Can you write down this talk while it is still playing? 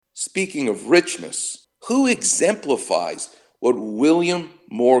Speaking of richness, who exemplifies what William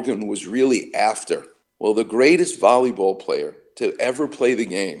Morgan was really after? Well, the greatest volleyball player to ever play the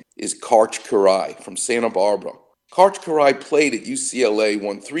game is Karch Kiraly from Santa Barbara. Karch Kiraly played at UCLA,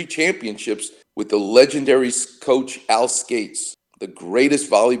 won 3 championships with the legendary coach Al Skates, the greatest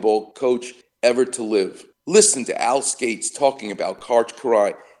volleyball coach ever to live. Listen to Al Skates talking about Karch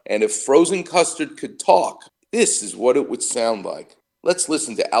Kiraly, and if Frozen Custard could talk, this is what it would sound like. Let's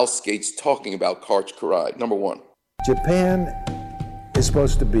listen to Al Skates talking about Karch Kiraly. Number 1. Japan is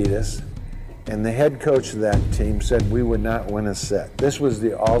supposed to beat us, and the head coach of that team said we would not win a set. This was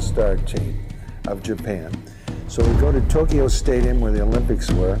the all-star team of Japan. So we go to Tokyo Stadium where the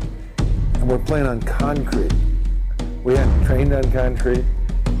Olympics were, and we're playing on concrete. We hadn't trained on concrete.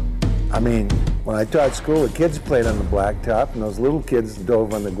 I mean, when I taught school, the kids played on the blacktop, and those little kids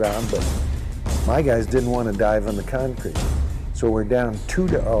dove on the ground, but my guys didn't want to dive on the concrete. So we're down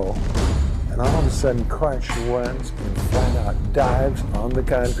 2-0, and all of a sudden, Karch runs and flat out dives on the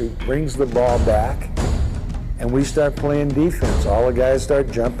concrete, brings the ball back, and we start playing defense. All the guys start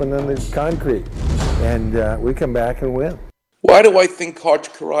jumping on the concrete, and we come back and win. Why do I think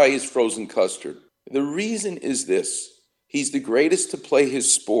Karch Kiraly is Frozen Custard? The reason is this. He's the greatest to play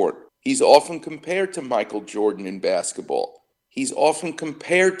his sport. He's often compared to Michael Jordan in basketball. He's often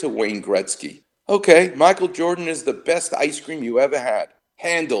compared to Wayne Gretzky. Okay, Michael Jordan is the best ice cream you ever had.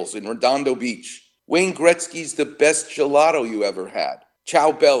 Handles in Redondo Beach. Wayne Gretzky's the best gelato you ever had.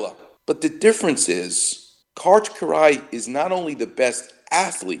 Ciao Bella. But the difference is, Karch Kiraly is not only the best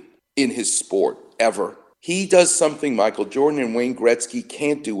athlete in his sport ever, he does something Michael Jordan and Wayne Gretzky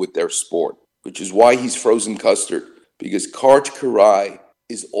can't do with their sport, which is why he's Frozen Custard, because Karch Kiraly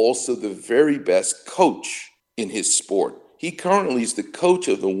is also the very best coach in his sport. He currently is the coach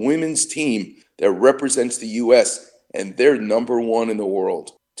of the women's team that represents the U.S., and they're number 1 in the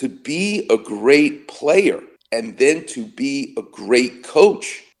world. To be a great player and then to be a great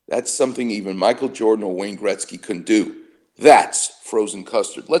coach, that's something even Michael Jordan or Wayne Gretzky couldn't do. That's Frozen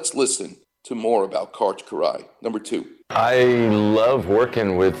Custard. Let's listen to more about Karch Kiraly. Number 2. I love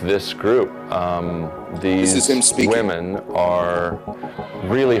working with this group. These women are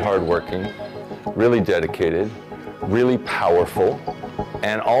really hardworking, really dedicated, really powerful,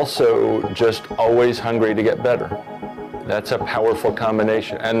 and also just always hungry to get better. That's a powerful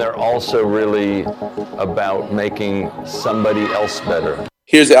combination. And they're also really about making somebody else better.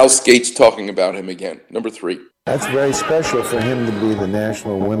 Here's Al Skates talking about him again. Number 3. That's very special for him to be the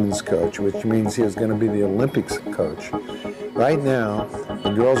national women's coach, which means he is going to be the Olympics coach. Right now,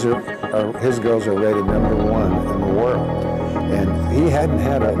 his girls are rated number 1 in the world. And he hadn't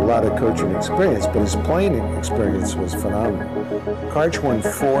had a lot of coaching experience, but his playing experience was phenomenal. Karch won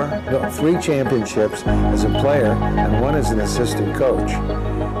 3 championships as a player and 1 as an assistant coach.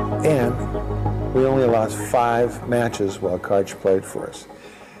 And we only lost 5 matches while Karch played for us.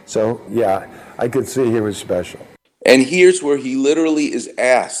 So, yeah, I could see he was special. And here's where he literally is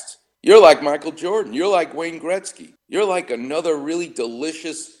asked, you're like Michael Jordan, you're like Wayne Gretzky, you're like another really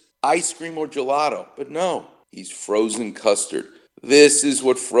delicious ice cream or gelato. But no, he's Frozen Custard. This is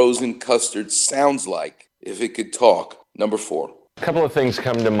what Frozen Custard sounds like if it could talk. Number 4. A couple of things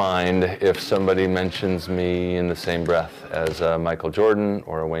come to mind if somebody mentions me in the same breath as Michael Jordan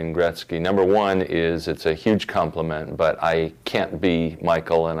or Wayne Gretzky. Number 1 is it's a huge compliment, but I can't be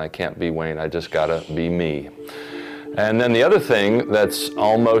Michael and I can't be Wayne. I just gotta be me. And then the other thing that's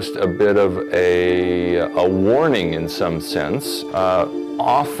almost a bit of a warning in some sense,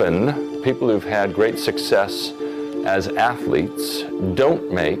 often people who've had great success as athletes don't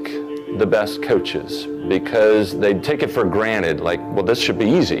make the best coaches because they take it for granted, like, well, this should be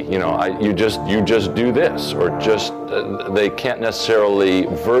easy, you just do this, or just they can't necessarily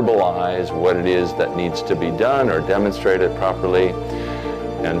verbalize what it is that needs to be done or demonstrate it properly.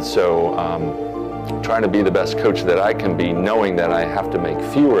 And so trying to be the best coach that I can be, knowing that I have to make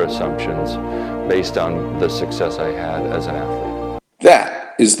fewer assumptions based on the success I had as an athlete.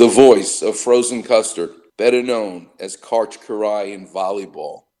 That is the voice of Frozen Custard, better known as Karch Kiraly in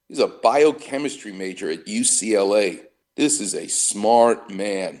volleyball. He's a biochemistry major at UCLA. This is a smart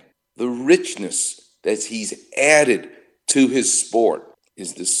man. The richness that he's added to his sport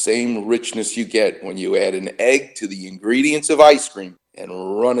is the same richness you get when you add an egg to the ingredients of ice cream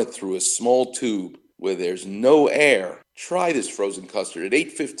and run it through a small tube where there's no air. Try this Frozen Custard. At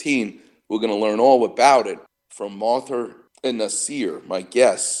 8:15, we're going to learn all about it from Martha and Nasir, my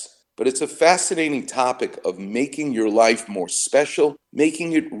guests. But it's a fascinating topic of making your life more special,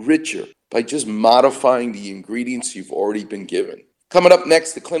 making it richer by just modifying the ingredients you've already been given. Coming up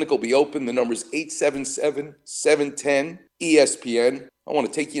next, the clinic will be open. The number is 877-710-8800. ESPN. I want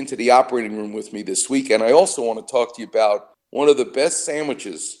to take you into the operating room with me this week, and I also want to talk to you about one of the best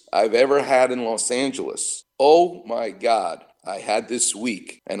sandwiches I've ever had in Los Angeles. Oh my God, I had this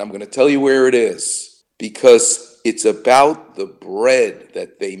week, and I'm going to tell you where it is, because it's about the bread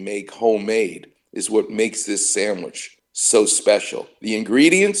that they make homemade is what makes this sandwich so special. The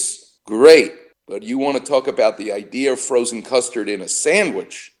ingredients, great, but you want to talk about the idea of frozen custard in a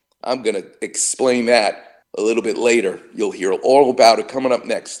sandwich, I'm going to explain that a little bit later. You'll hear all about it coming up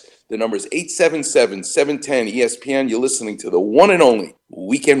next. The number is 877-710-ESPN. You're listening to the one and only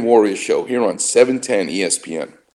Weekend Warriors show here on 710 ESPN.